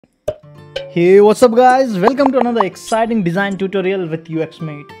Hey, what's up guys? Welcome to another exciting design tutorial with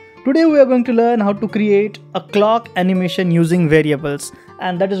UxMate. Today we are going to learn how to create a clock animation using variables,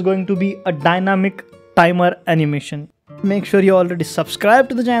 and that is going to be a dynamic timer animation. Make sure you already subscribe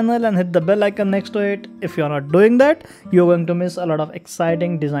to the channel and hit the bell icon next to it. If you are not doing that, you're going to miss a lot of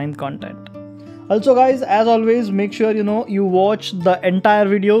exciting design content. Also guys, as always, make sure you watch the entire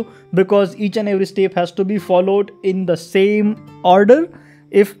video because each and every step has to be followed in the same order.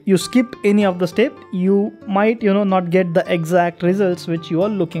 If you skip any of the step, you might not get the exact results which you are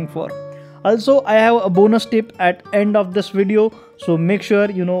looking for. Also, I have a bonus tip at end of this video, so make sure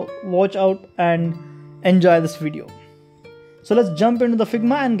watch out and enjoy this video. So let's jump into the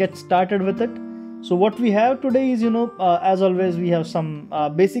Figma and get started with it. So what we have today is as always, we have some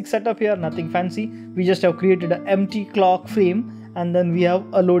basic setup here, nothing fancy. We just have created an empty clock frame, and then we have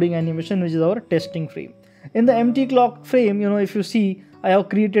a loading animation which is our testing frame. In the empty clock frame, if you see, I have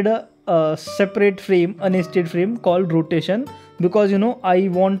created a separate frame, a nested frame called rotation, because I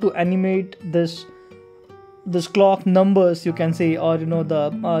want to animate this clock numbers, you can say, or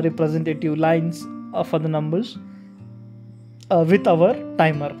the representative lines for the numbers with our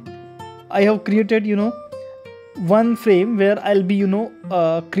timer. I have created one frame where I'll be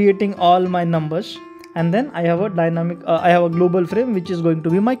creating all my numbers, and then I have a dynamic I have a global frame which is going to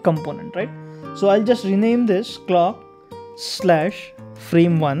be my component, right? So I'll just rename this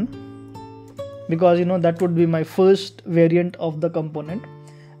clock/frame1 because that would be my first variant of the component.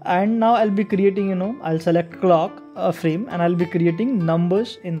 And now I'll be creating I'll select clock frame, and I'll be creating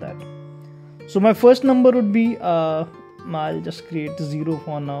numbers in that. So my first number would be I'll just create 0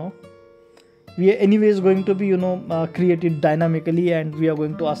 for now. We are anyways going to be created dynamically, and we are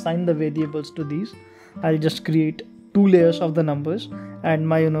going to assign the variables to these. I'll just create 2 layers of the numbers, and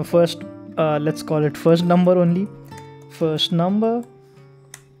my first let's call it first number only. First number,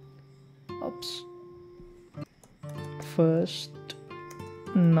 first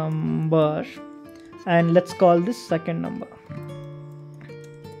number, and let's call this second number.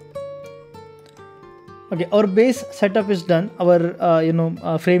 Okay, our base setup is done.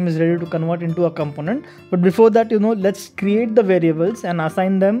 Our frame is ready to convert into a component. But before that, let's create the variables and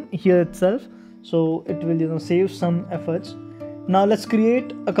assign them here itself, so it will save some efforts. Now let's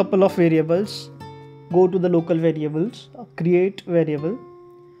create a couple of variables. Go to the local variables, create variable,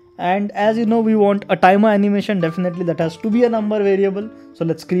 and as we want a timer animation, definitely that has to be a number variable. So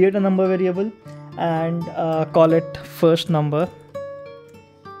let's create a number variable and call it first number.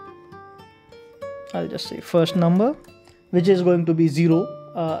 I'll just say first number, which is going to be 0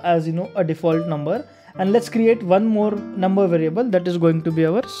 as a default number. And let's create one more number variable that is going to be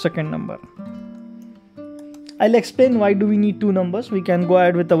our second number. I'll explain why do we need 2 numbers. We can go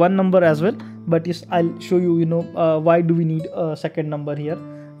ahead with the 1 number as well, but yes, I'll show you why do we need a second number here.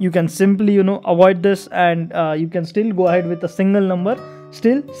 You can simply avoid this, and you can still go ahead with a single number.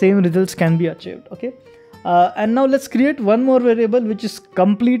 Still same results can be achieved. Okay. And now let's create one more variable which is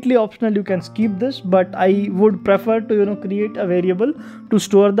completely optional. You can skip this, but I would prefer to create a variable to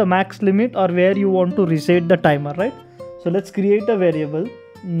store the max limit or where you want to reset the timer, right? So let's create a variable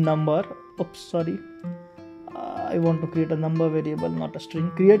number. I want to create a number variable, not a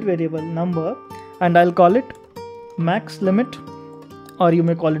string. Create variable number, and I'll call it max limit, or you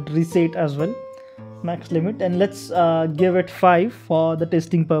may call it reset as well, max limit, and let's give it 5 for the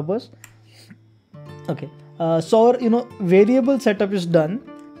testing purpose. Okay, so our variable setup is done.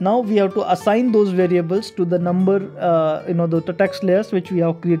 Now we have to assign those variables to the number the text layers which we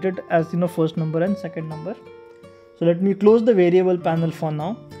have created as first number and second number. So let me close the variable panel for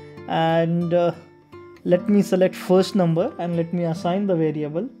now, and let me select first number and let me assign the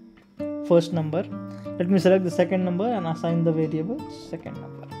variable first number. Let me select the second number and assign the variable second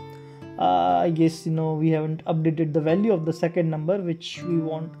number. I guess we haven't updated the value of the second number, which we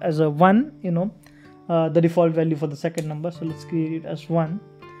want as a 1, the default value for the second number. So let's create it as 1.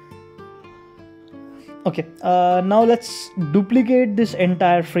 Okay, now let's duplicate this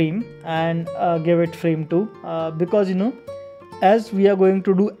entire frame and give it frame 2 because as we are going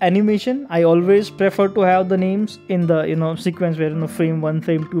to do animation, I always prefer to have the names in the sequence where frame 1,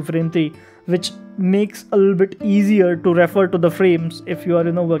 frame 2, frame 3, which makes a little bit easier to refer to the frames if you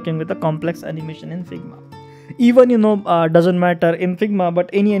are working with a complex animation in Figma. Even doesn't matter in Figma, but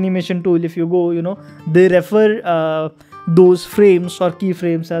any animation tool, if you go they refer those frames or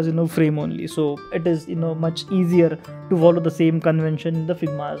keyframes as frame only, so it is much easier to follow the same convention in the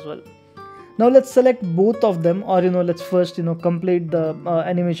Figma as well. Now let's select both of them, or let's first complete the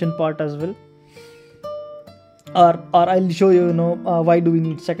animation part as well, or I'll show you why do we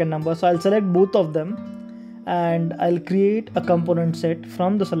need second number. So I'll select both of them, and I'll create a component set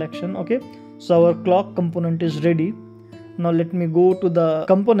from the selection. Okay, so our clock component is ready. Now let me go to the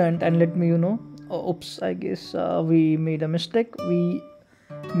component and let me oops, I guess we made a mistake. We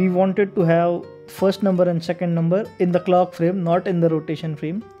wanted to have first number and second number in the clock frame, not in the rotation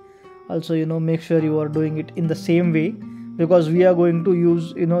frame. Also make sure you are doing it in the same way, because we are going to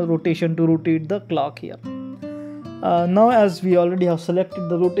use rotation to rotate the clock here. Now as we already have selected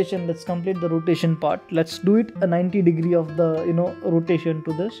the rotation, let's complete the rotation part. Let's do it a 90 degree of the rotation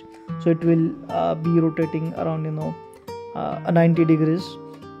to this, so it will be rotating around a 90 degrees,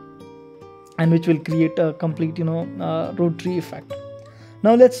 and which will create a complete rotary effect.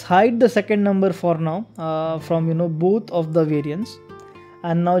 Now let's hide the second number for now from both of the variants,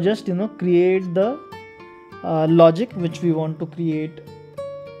 and now just create the logic which we want to create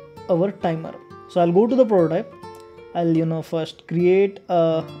our timer. So I'll go to the prototype. I'll first create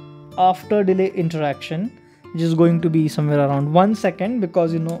a after delay interaction, which is going to be somewhere around 1 second,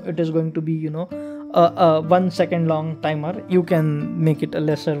 because it is going to be a 1 second long timer. You can make it a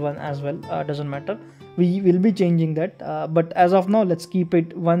lesser one as well, doesn't matter. We will be changing that, but as of now let's keep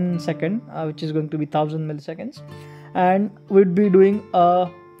it 1 second, which is going to be 1000 milliseconds, and we'd be doing a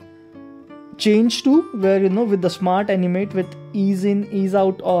change to where with the smart animate with ease in, ease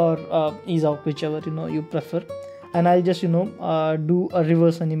out, or ease out, whichever you prefer. And I'll just do a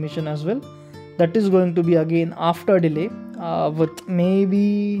reverse animation as well. That is going to be again after delay with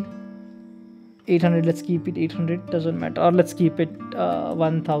maybe 800. Let's keep it 800, doesn't matter, or let's keep it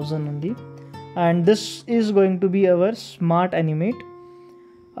 1000 only. And this is going to be our smart animate,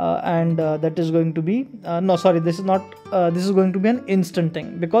 and that is going to be no, sorry, this is not this is going to be an instant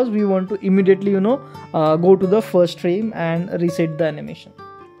thing, because we want to immediately go to the first frame and reset the animation,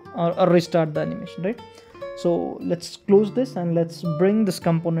 or restart the animation, right? So let's close this and let's bring this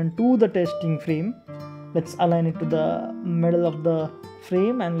component to the testing frame. Let's align it to the middle of the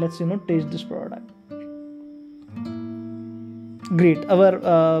frame, and let's test this product. Great,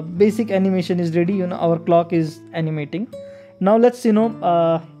 our basic animation is ready. Our clock is animating. Now let's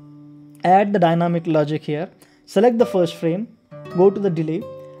add the dynamic logic here. Select the first frame, go to the delay,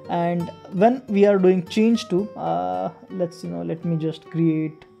 and when we are doing change to let me just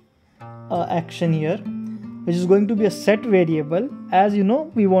create action here, which is going to be a set variable. As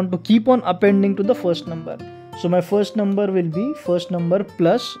we want to keep on appending to the first number, so my first number will be first number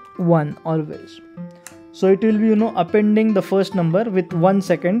plus 1 always. So it will be appending the first number with 1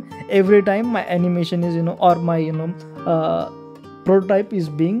 second every time my animation is or my prototype is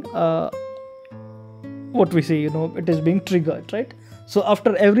being what we say it is being triggered, right? So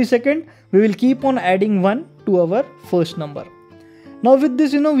after every second we will keep on adding 1 to our first number. Now with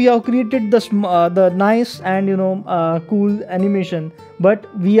this we have created the nice and cool animation, but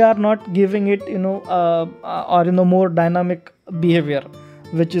we are not giving it or more dynamic behavior,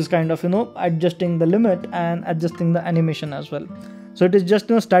 which is kind of adjusting the limit and adjusting the animation as well. So it is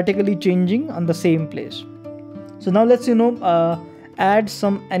just statically changing on the same place. So now let's add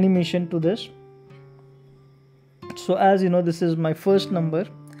some animation to this. So as this is my first number,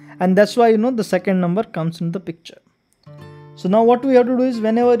 and that's why the second number comes in the picture. So now what we have to do is,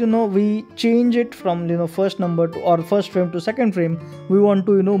 whenever we change it from first number to, or first frame to second frame, we want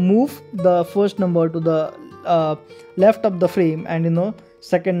to move the first number to the left of the frame, and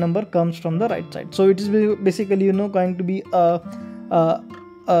second number comes from the right side. So it is basically going to be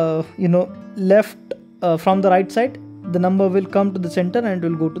left from the right side. The number will come to the center and it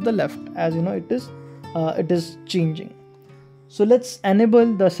will go to the left, as it is changing. So let's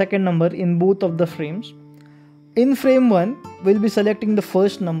enable the second number in both of the frames. In frame 1 we'll be selecting the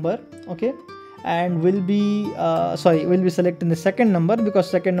first number, okay, and we'll be selecting the second number, because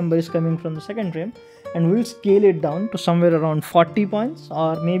second number is coming from the second frame, and we'll scale it down to somewhere around 40 points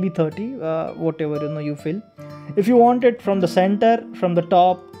or maybe 30, whatever you feel. If you want it from the center, from the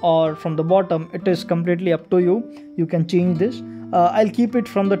top, or from the bottom, it is completely up to you. You can change this. I'll keep it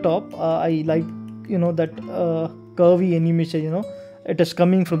from the top. I like that curvy animation, it is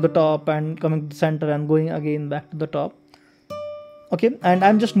coming from the top and coming to the center and going again back to the top. Okay, and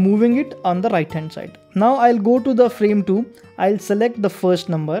I'm just moving it on the right hand side. Now I'll go to the frame 2. I'll select the first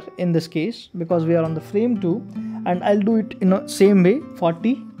number in this case, because we are on the frame 2, and I'll do it same way,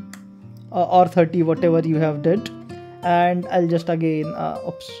 40 or 30, whatever you have did. And I'll just again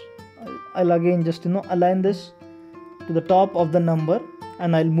I'll again just align this to the top of the number,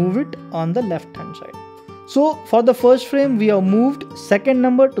 and I'll move it on the left hand side. So for the first frame we have moved second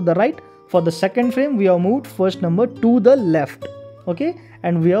number to the right. For the second frame we have moved first number to the left. Okay,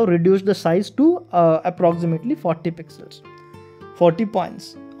 and we have reduced the size to approximately 40 pixels, 40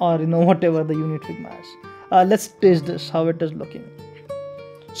 points, or whatever the unit Figma is. let's test this how it is looking.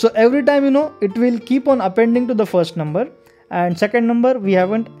 So every time, it will keep on appending to the first number, and second number we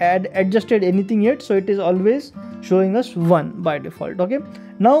haven't adjusted anything yet, so it is always showing us 1 by default. Okay,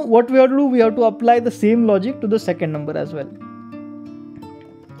 now what we have to do, we have to apply the same logic to the second number as well.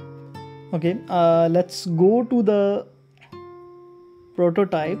 Okay, let's go to the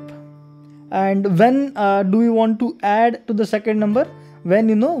prototype. And when do we want to add to the second number? When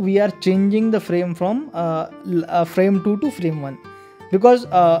we are changing the frame from frame 2 to frame 1, because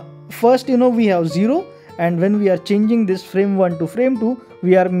first we have 0, and when we are changing this frame 1 to frame 2,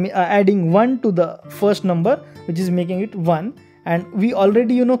 we are adding 1 to the first number, which is making it 1, and we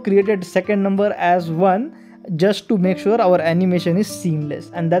already created second number as 1 just to make sure our animation is seamless.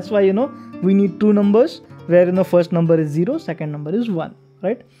 And that's why we need two numbers, where first number is 0, second number is 1,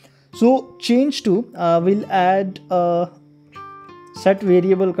 right? So change to, we'll add a set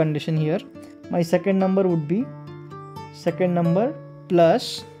variable condition here. My second number would be second number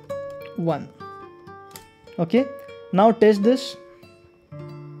plus 1. Okay, now test this.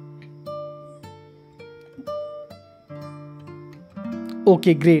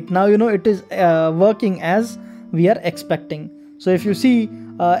 Okay, great. Now it is working as we are expecting. So if you see,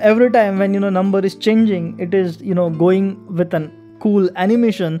 every time when number is changing, it is going with an cool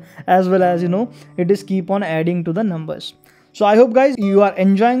animation, as well as it is keep on adding to the numbers. So I hope guys you are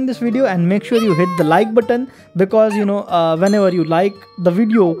enjoying this video, and make sure you hit the like button, because whenever you like the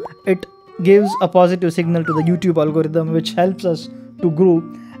video, it gives a positive signal to the YouTube algorithm, which helps us to grow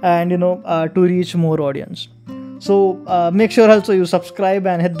and to reach more audience. So make sure also you subscribe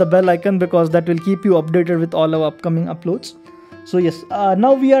and hit the bell icon, because that will keep you updated with all our upcoming uploads. So yes,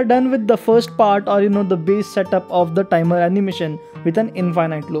 now we are done with the first part, or the base setup of the timer animation with an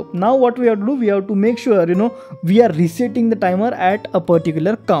infinite loop. Now what we have to do, we have to make sure we are resetting the timer at a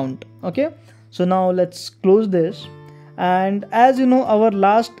particular count. Okay, so now let's close this. And as our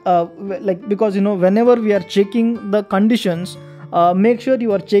last because whenever we are checking the conditions, make sure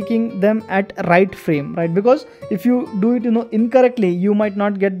you are checking them at right frame, right? Because if you do it incorrectly, you might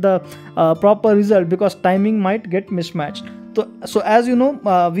not get the proper result, because timing might get mismatched. So as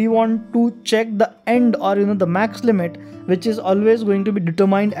we want to check the end, or the max limit, which is always going to be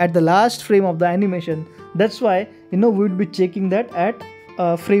determined at the last frame of the animation. That's why we would be checking that at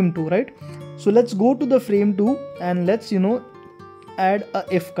frame 2, right? So let's go to the frame 2, and let's add a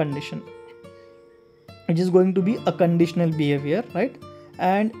if condition, which is going to be a conditional behavior, right?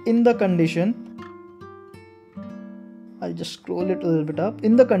 And in the condition, I'll just scroll it a little bit up.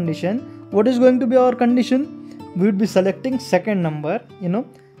 In the condition, what is going to be our condition? We would be selecting second number,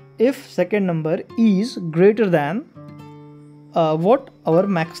 if second number is greater than what? Our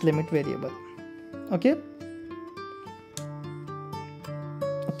max limit variable. Okay,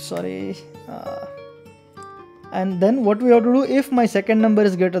 oops, sorry. And then what we have to do, if my second number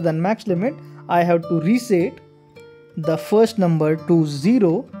is greater than max limit, I have to reset the first number to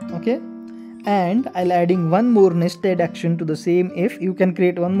 0. Okay, and I'll adding one more nested action to the same if. You can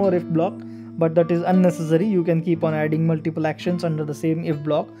create one more if block, but that is unnecessary. You can keep on adding multiple actions under the same if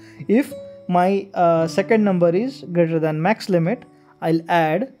block. If my second number is greater than max limit, I'll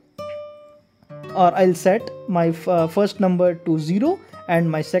add, or I'll set my first number to 0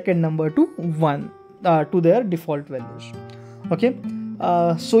 and my second number to 1 to their default values. Okay,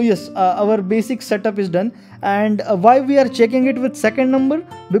 so yes, our basic setup is done. And why we are checking it with second number?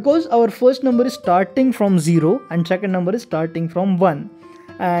 Because our first number is starting from 0 and second number is starting from 1.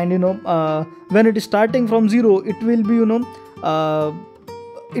 And when it is starting from 0, it will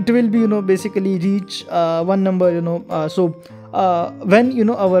be basically reach one number. So when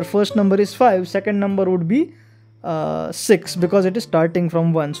our first number is 5, second number would be 6, because it is starting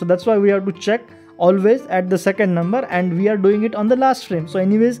from 1. So that's why we have to check always at the second number, and we are doing it on the last frame. So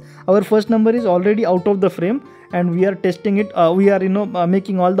anyways, our first number is already out of the frame, and we are testing it. We are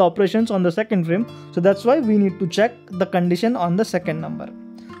making all the operations on the second frame. So that's why we need to check the condition on the second number.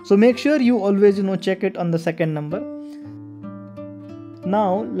 So make sure you always check it on the second number.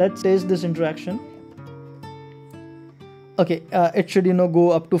 Now let's test this interaction. Okay, it should go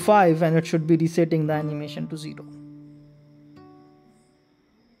up to 5, and it should be resetting the animation to 0.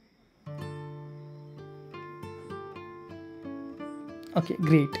 Okay,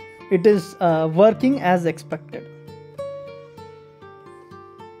 great. It is working as expected.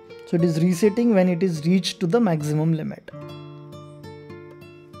 So it is resetting when it is reached to the maximum limit.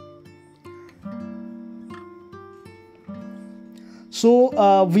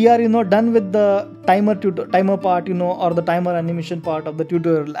 So we are done with the timer part, or the timer animation part of the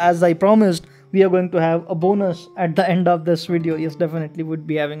tutorial. As I promised, we are going to have a bonus at the end of this video. Yes, definitely would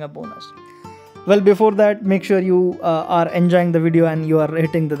be having a bonus. Well, before that, make sure you are enjoying the video and you are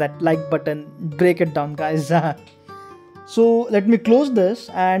hitting that like button. Break it down, guys. So let me close this,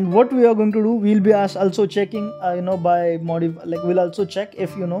 and what we are going to do, we'll be also checking by like we'll also check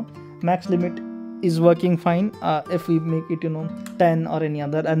if max limit is working fine, if we make it 10 or any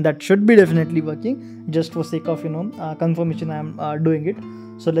other, and that should be definitely working. Just for sake of confirmation, I am doing it.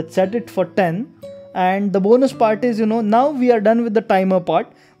 So let's set it for 10. And the bonus part is now we are done with the timer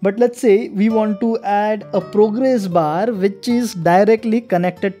part, but let's say we want to add a progress bar which is directly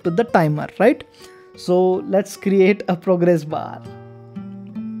connected to the timer, right? So let's create a progress bar.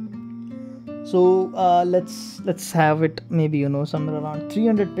 So let's have it maybe somewhere around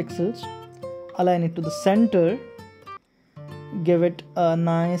 300 pixels. Align it to the center. Give it a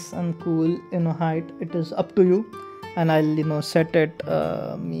nice and cool height. It is up to you. And I'll set it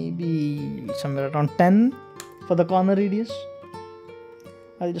maybe somewhere around 10 for the corner radius.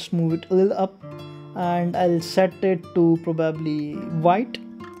 I'll just move it a little up, and I'll set it to probably white,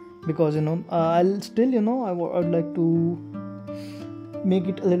 because I'll still I would like to make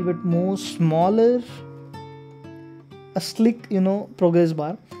it a little bit more smaller, a sleek progress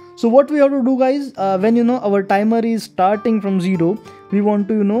bar. So what we have to do, guys, when our timer is starting from 0, we want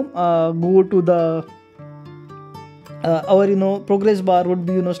to go to the our progress bar would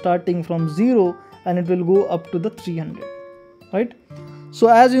be starting from 0, and it will go up to the 300, right? So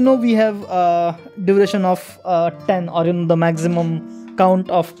as we have duration of 10, or the maximum count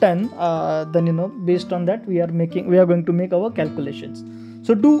of 10, then based on that we are going to make our calculations.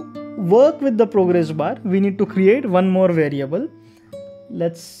 So to work with the progress bar, we need to create one more variable.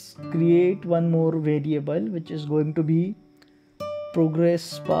 Let's create one more variable, which is going to be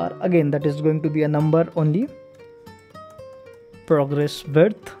progress bar. Again, that is going to be a number only. Progress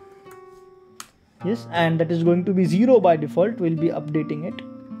width, yes, and that is going to be 0 by default. We'll be updating it.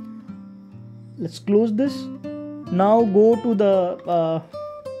 Let's close this. Now go to the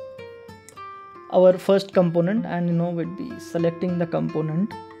our first component, and we'll be selecting the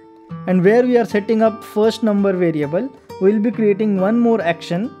component, and where we are setting up first number variable, we'll be creating one more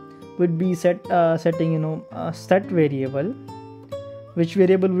action. Would be setting set variable. Which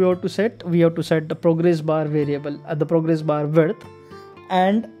variable we have to set? We have to set the progress bar variable at the progress bar width,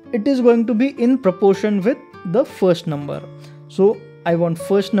 and it is going to be in proportion with the first number. So I want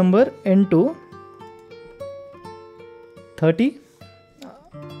first number into 30.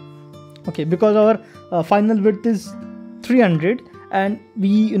 Okay, because our final width is 300, and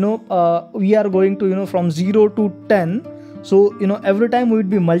we we are going to from 0 to 10. So every time we would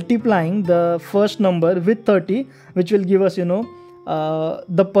be multiplying the first number with 30, which will give us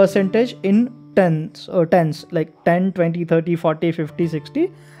the percentage in tens, like 10, 20, 30, 40, 50,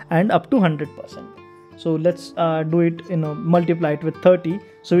 60, and up to 100%. So let's do it, multiply it with 30.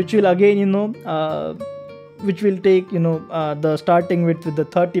 So which will again which will take the starting width with the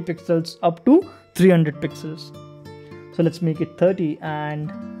 30 pixels up to 300 pixels. So let's make it 30,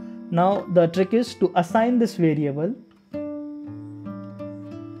 and now the trick is to assign this variable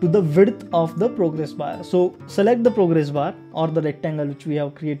to the width of the progress bar. So select the progress bar or the rectangle which we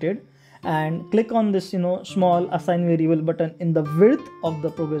have created, and click on this small assign variable button in the width of the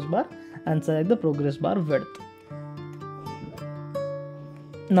progress bar, and select the progress bar width.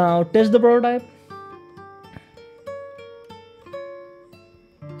 Now test the prototype.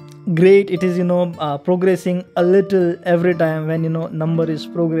 Great, it is progressing a little every time when number is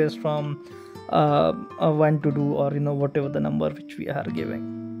progressed from 1 to 2, or whatever the number which we are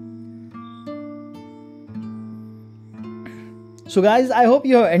giving. So guys, I hope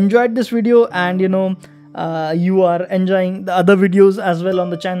you have enjoyed this video, and you are enjoying the other videos as well on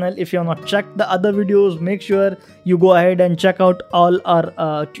the channel. If you have not checked the other videos, make sure you go ahead and check out all our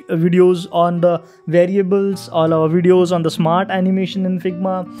videos on the variables, all our videos on the smart animation in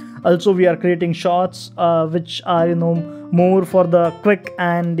Figma. Also, we are creating shorts which are more for the quick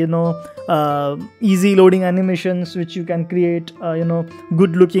and easy loading animations, which you can create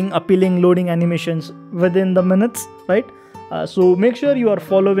good looking, appealing loading animations within the minutes, right? So make sure you are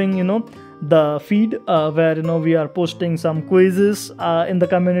following the feed where we are posting some quizzes in the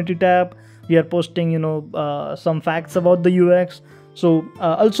community tab. We are posting some facts about the UX. So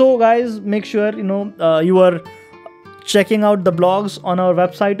also guys, make sure you are checking out the blogs on our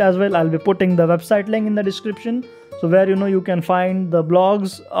website as well. I'll be putting the website link in the description, so where you can find the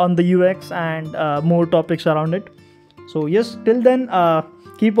blogs on the UX and more topics around it. So yes, till then,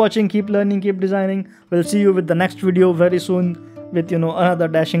 keep watching, keep learning, keep designing. We'll see you with the next video very soon with another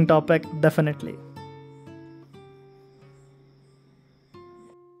dashing topic, definitely.